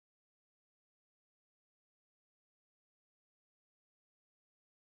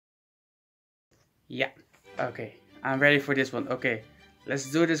Yeah, okay. I'm ready for this one. Okay,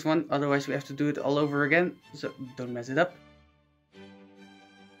 let's do this one. Otherwise we have to do it all over again. So don't mess it up.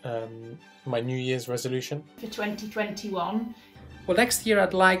 My New Year's resolution? For 2021. Well, next year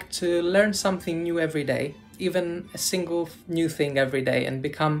I'd like to learn something new every day, even a single new thing every day, and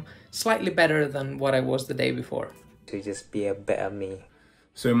become slightly better than what I was the day before. To just be a better me.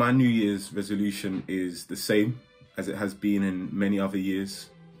 So my New Year's resolution is the same as it has been in many other years.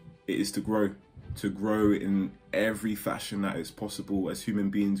 It is to grow in every fashion that is possible. As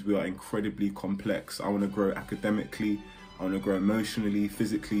human beings, we are incredibly complex. I want to grow academically, I want to grow emotionally,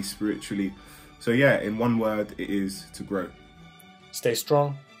 physically, spiritually. So yeah, in one word, it is to grow. Stay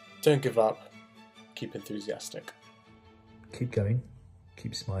strong, don't give up, keep enthusiastic. Keep going,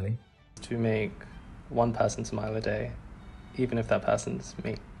 keep smiling. To make one person smile a day, even if that person's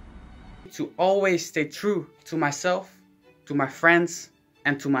me. To always stay true to myself, to my friends,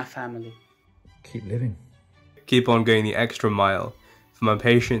 and to my family. Keep living. Keep on going the extra mile for my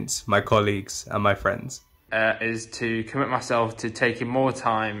patients, my colleagues, and my friends. Is to commit myself to taking more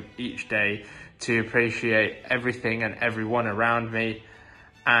time each day to appreciate everything and everyone around me,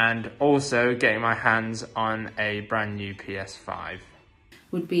 and also getting my hands on a brand new PS5.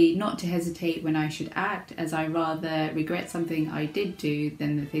 Would be not to hesitate when I should act, as I rather regret something I did do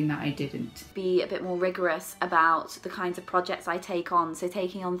than the thing that I didn't. Be a bit more rigorous about the kinds of projects I take on, so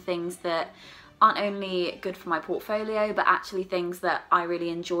taking on things that aren't only good for my portfolio, but actually things that I really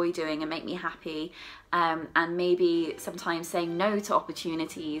enjoy doing and make me happy, and maybe sometimes saying no to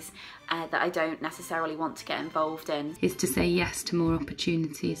opportunities that I don't necessarily want to get involved in. Is to say yes to more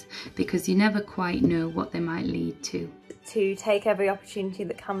opportunities, because you never quite know what they might lead to. To take every opportunity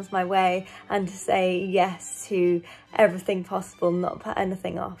that comes my way and to say yes to everything possible, not put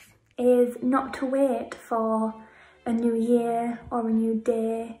anything off. Is not to wait for a new year or a new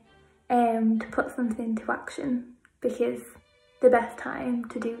day to put something into action, because the best time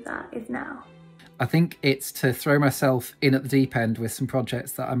to do that is now. I think it's to throw myself in at the deep end with some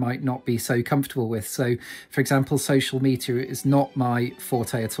projects that I might not be so comfortable with. So, for example, social media is not my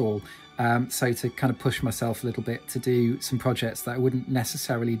forte at all. So to kind of push myself a little bit to do some projects that I wouldn't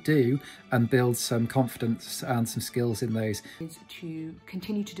necessarily do and build some confidence and some skills in those. To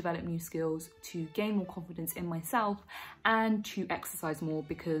continue to develop new skills, to gain more confidence in myself, and to exercise more,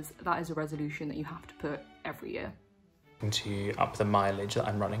 because that is a resolution that you have to put every year. And to up the mileage that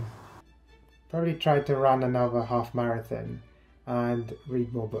I'm running. Probably try to run another half marathon and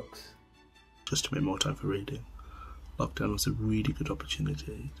read more books. Just to make more time for reading. Lockdown was a really good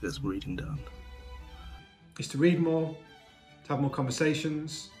opportunity to get some reading done. It's to read more, to have more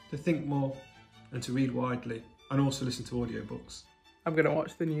conversations, to think more, and to read widely, and also listen to audiobooks. I'm going to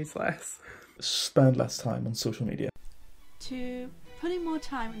watch the news less. Spend less time on social media. To put in more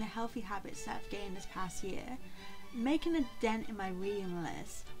time in the healthy habits that I've gained this past year, making a dent in my reading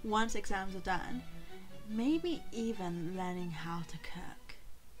list once exams are done, maybe even learning how to cook.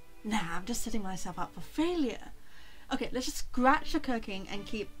 Nah, I'm just setting myself up for failure. Okay, let's just scratch the cooking and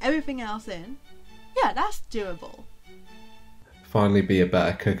keep everything else in. Yeah, that's doable. Finally be a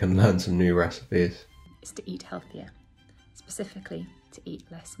better cook and learn some new recipes. It's to eat healthier, specifically to eat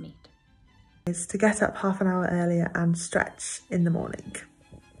less meat. Is to get up half an hour earlier and stretch in the morning.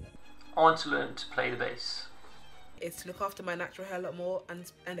 I want to learn to play the bass. It's to look after my natural hair a lot more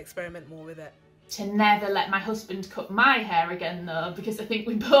and experiment more with it. To never let my husband cut my hair again though, because I think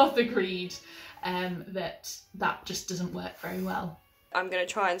we both agreed that just doesn't work very well. I'm going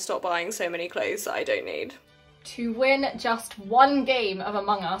to try and stop buying so many clothes that I don't need. To win just one game of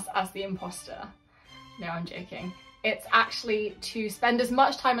Among Us as the imposter. No, I'm joking. It's actually to spend as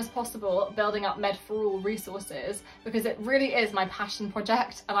much time as possible building up Med for All resources, because it really is my passion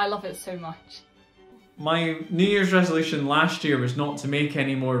project and I love it so much. My New Year's resolution last year was not to make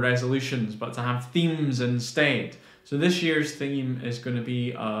any more resolutions, but to have themes instead. So this year's theme is going to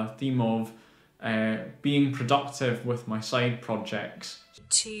be a theme of being productive with my side projects.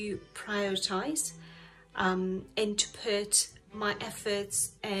 To prioritise and to put my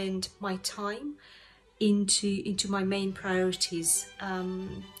efforts and my time into my main priorities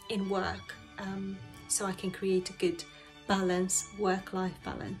in work, so I can create a good balance, work-life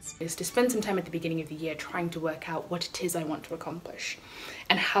balance. Is to spend some time at the beginning of the year trying to work out what it is I want to accomplish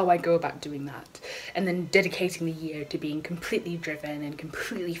and how I go about doing that, and then dedicating the year to being completely driven and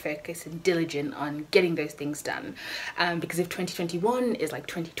completely focused and diligent on getting those things done. Because if 2021 is like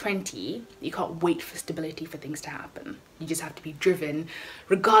 2020, you can't wait for stability for things to happen. You just have to be driven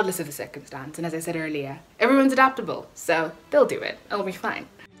regardless of the circumstance, and as I said earlier, everyone's adaptable, so they'll do it, it'll be fine.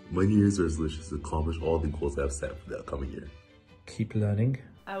 My New Year's resolution is to accomplish all the goals I have set for the upcoming year. Keep learning.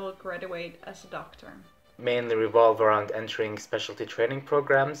 I will graduate as a doctor. Mainly revolve around entering specialty training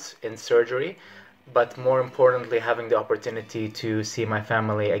programs in surgery, but more importantly having the opportunity to see my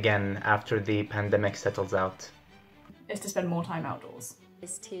family again after the pandemic settles out. Is to spend more time outdoors.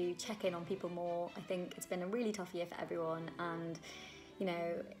 Is to check in on people more. I think it's been a really tough year for everyone, and you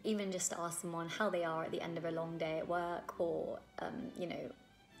know, even just to ask someone how they are at the end of a long day at work, or you know,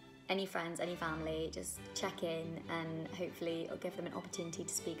 any friends, any family, just check in, and hopefully it'll give them an opportunity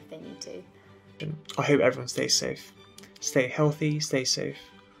to speak if they need to. I hope everyone stays safe. Stay healthy, stay safe,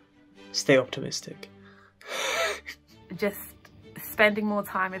 stay optimistic. Just spending more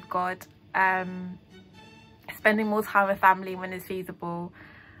time with God, spending more time with family when it's feasible,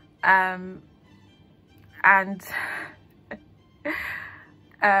 and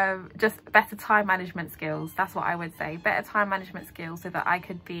just better time management skills. That's what I would say. Better time management skills so that I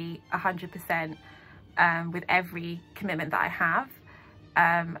could be 100% with every commitment that I have.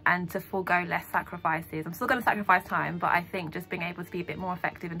 And to forego less sacrifices. I'm still going to sacrifice time, but I think just being able to be a bit more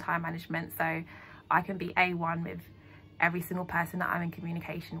effective in time management so I can be A1 with every single person that I'm in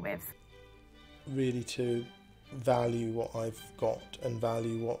communication with. Really to value what I've got and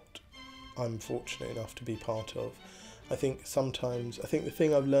value what I'm fortunate enough to be part of. I think the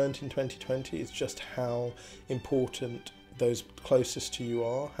thing I've learned in 2020 is just how important those closest to you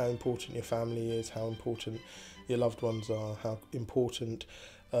are, how important your family is, how important your loved ones are, how important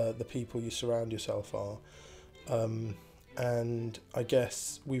the people you surround yourself are. And I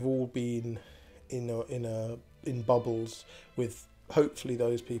guess we've all been in bubbles with hopefully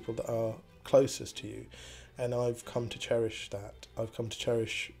those people that are closest to you. And I've come to cherish that. I've come to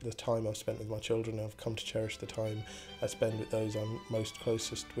cherish the time I've spent with my children. I've come to cherish the time I spend with those I'm most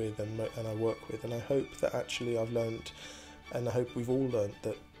closest with and I work with. And I hope that actually I've learnt, and I hope we've all learnt,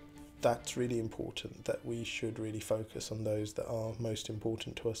 that that's really important, that we should really focus on those that are most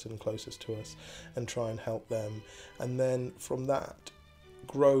important to us and closest to us and try and help them. And then from that,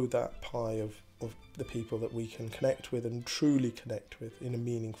 grow that pie of the people that we can connect with and truly connect with in a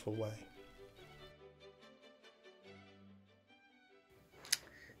meaningful way.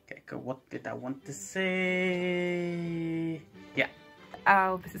 Okay, what did I want to say? Yeah.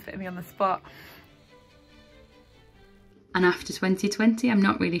 Oh, this is putting me on the spot. And after 2020, I'm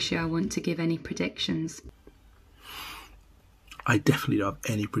not really sure I want to give any predictions. I definitely don't have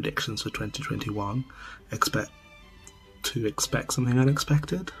any predictions for 2021. Expect something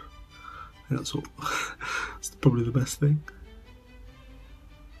unexpected. That's probably the best thing.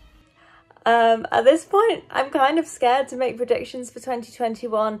 At this point, I'm kind of scared to make predictions for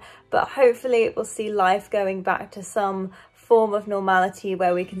 2021, but hopefully it will see life going back to some form of normality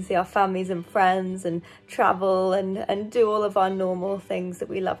where we can see our families and friends and travel and do all of our normal things that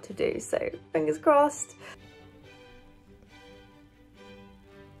we love to do. So fingers crossed.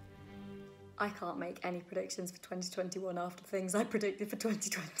 I can't make any predictions for 2021 after things I predicted for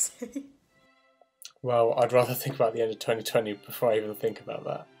 2020. Well, I'd rather think about the end of 2020 before I even think about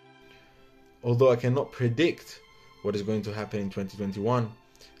that. Although I cannot predict what is going to happen in 2021,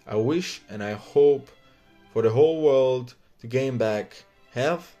 I wish and I hope for the whole world to gain back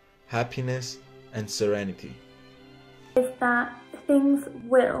health, happiness and serenity. Is that things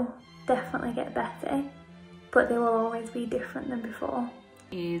will definitely get better, but they will always be different than before.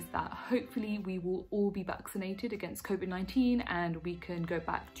 Is that hopefully we will all be vaccinated against COVID-19 and we can go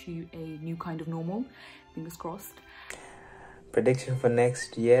back to a new kind of normal, fingers crossed. Prediction for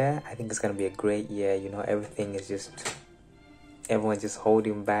next year, I think it's going to be a great year. You know, everyone's just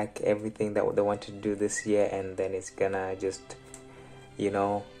holding back everything that they want to do this year, and then it's gonna just,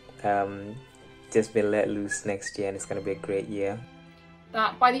 just be let loose next year, and it's gonna be a great year.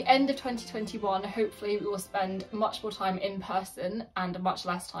 That by the end of 2021, hopefully we will spend much more time in person and much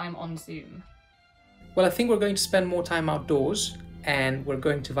less time on Zoom. Well, I think we're going to spend more time outdoors, and we're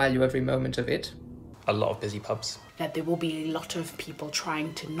going to value every moment of it. A lot of busy pubs. That there will be a lot of people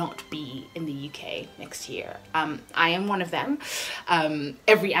trying to not be in the UK next year. I am one of them.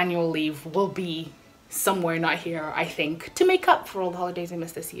 Every annual leave will be somewhere not here, I think, to make up for all the holidays I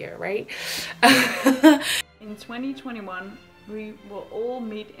missed this year, right? In 2021, we will all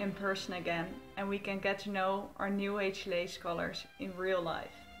meet in person again, and we can get to know our new HLA scholars in real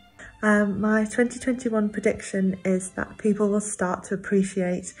life. My 2021 prediction is that people will start to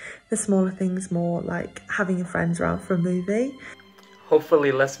appreciate the smaller things more, like having your friends around for a movie.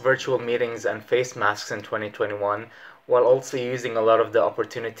 Hopefully less virtual meetings and face masks in 2021, while also using a lot of the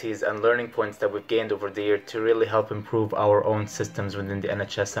opportunities and learning points that we've gained over the year to really help improve our own systems within the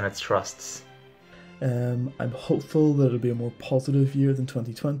NHS and its trusts. I'm hopeful that it'll be a more positive year than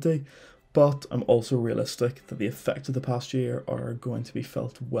 2020, But I'm also realistic that the effects of the past year are going to be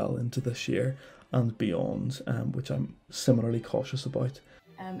felt well into this year and beyond, which I'm similarly cautious about.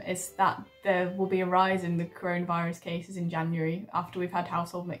 Is that there will be a rise in the coronavirus cases in January after we've had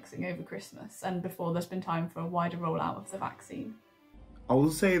household mixing over Christmas and before there's been time for a wider rollout of the vaccine. I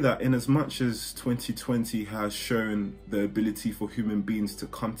will say that in as much as 2020 has shown the ability for human beings to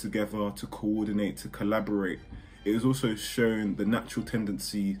come together, to coordinate, to collaborate, it has also shown the natural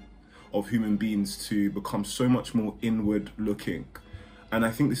tendency of human beings to become so much more inward looking. And I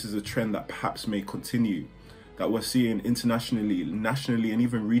think this is a trend that perhaps may continue, that we're seeing internationally, nationally, and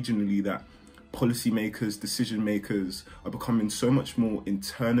even regionally, that policymakers, decision makers are becoming so much more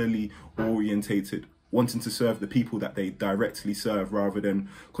internally orientated, wanting to serve the people that they directly serve rather than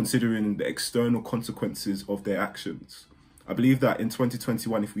considering the external consequences of their actions. I believe that in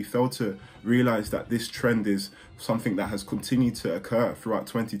 2021, if we fail to realise that this trend is something that has continued to occur throughout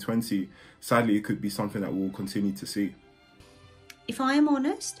 2020, sadly it could be something that we'll continue to see. If I am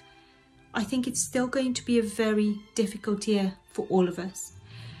honest, I think it's still going to be a very difficult year for all of us.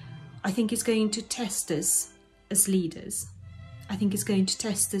 I think it's going to test us as leaders. I think it's going to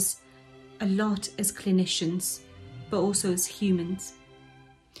test us a lot as clinicians, but also as humans.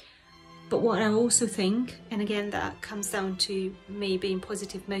 But what I also think, and again that comes down to me being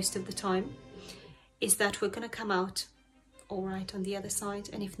positive most of the time, is that we're going to come out all right on the other side,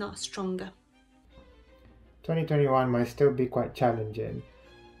 and if not, stronger. 2021 might still be quite challenging,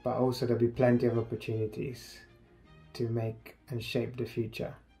 but also there'll be plenty of opportunities to make and shape the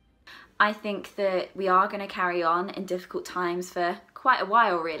future. I think that we are going to carry on in difficult times for quite a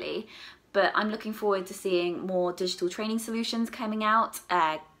while really, but I'm looking forward to seeing more digital training solutions coming out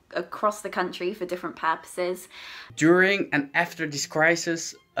across the country for different purposes. During and after this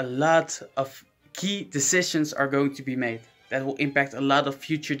crisis, a lot of key decisions are going to be made that will impact a lot of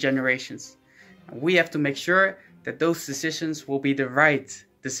future generations. And we have to make sure that those decisions will be the right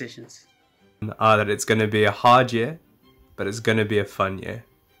decisions. That it's going to be a hard year, but it's going to be a fun year.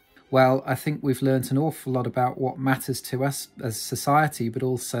 Well, I think we've learnt an awful lot about what matters to us as society, but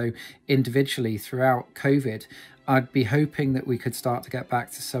also individually throughout COVID. I'd be hoping that we could start to get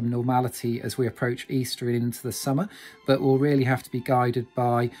back to some normality as we approach Easter and into the summer, but we'll really have to be guided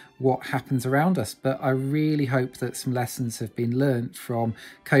by what happens around us. But I really hope that some lessons have been learnt from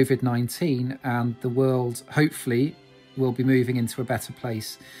COVID-19 and the world, hopefully, will be moving into a better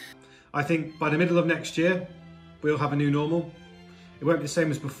place. I think by the middle of next year, we'll have a new normal. It won't be the same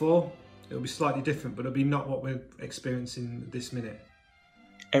as before, it'll be slightly different, but it'll be not what we're experiencing this minute.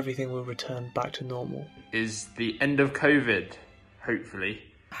 Everything will return back to normal. Is the end of COVID, hopefully.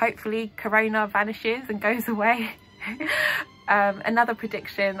 Hopefully Corona vanishes and goes away. Another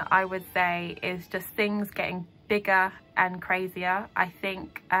prediction I would say is just things getting bigger and crazier. I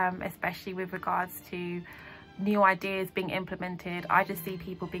think especially with regards to new ideas being implemented, I just see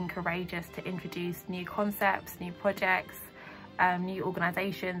people being courageous to introduce new concepts, new projects, new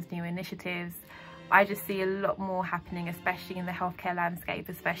organisations, new initiatives. I just see a lot more happening, especially in the healthcare landscape,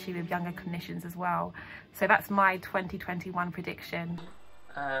 especially with younger clinicians as well. So that's my 2021 prediction.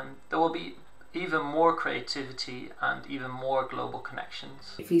 There will be even more creativity and even more global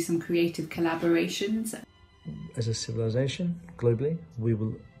connections. Hopefully some creative collaborations. As a civilization, globally, we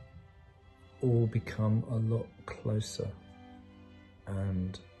will all become a lot closer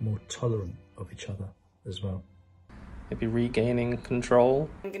and more tolerant of each other as well. Maybe regaining control.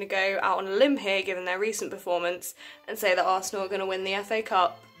 I'm going to go out on a limb here, given their recent performance, and say that Arsenal are going to win the FA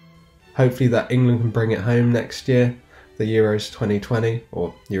Cup. Hopefully that England can bring it home next year, the Euros 2020,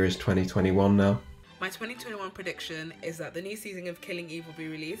 or Euros 2021 now. My 2021 prediction is that the new season of Killing Eve will be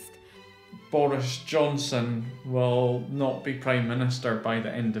released. Boris Johnson will not be Prime Minister by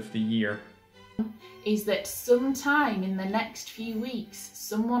the end of the year. Is that sometime in the next few weeks,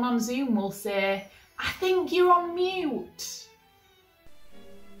 someone on Zoom will say, I think you're on mute.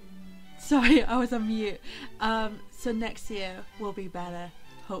 Sorry, I was on mute. So next year will be better,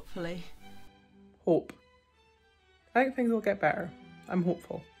 hopefully. Hope. I think things will get better. I'm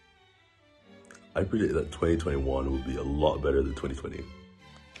hopeful. I predict that 2021 will be a lot better than 2020.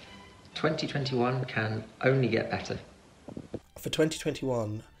 2021 can only get better. For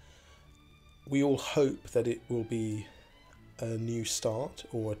 2021, we all hope that it will be a new start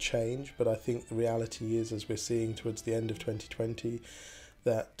or a change, but I think the reality is, as we're seeing towards the end of 2020,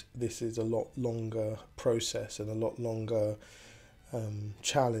 that this is a lot longer process and a lot longer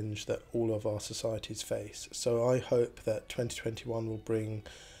challenge that all of our societies face. So I hope that 2021 will bring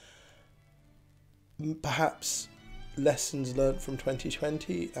perhaps lessons learnt from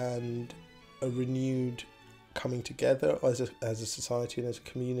 2020 and a renewed coming together as a society and as a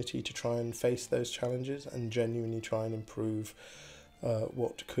community to try and face those challenges and genuinely try and improve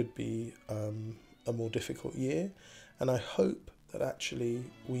what could be a more difficult year. And I hope that actually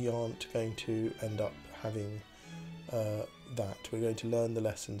we aren't going to end up having that. We're going to learn the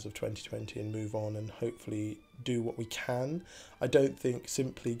lessons of 2020 and move on and hopefully do what we can. I don't think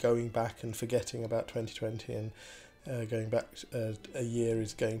simply going back and forgetting about 2020 and going back a year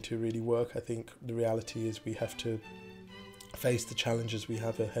is going to really work. I think the reality is we have to face the challenges we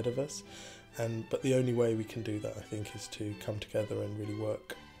have ahead of us, but the only way we can do that, I think, is to come together and really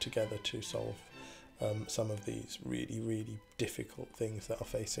work together to solve some of these really, really difficult things that are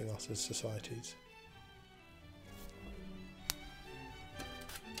facing us as societies.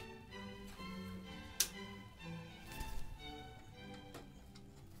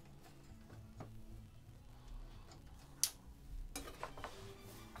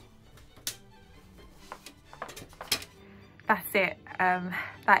 That's it.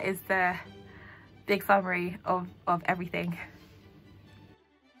 That is the big summary of everything.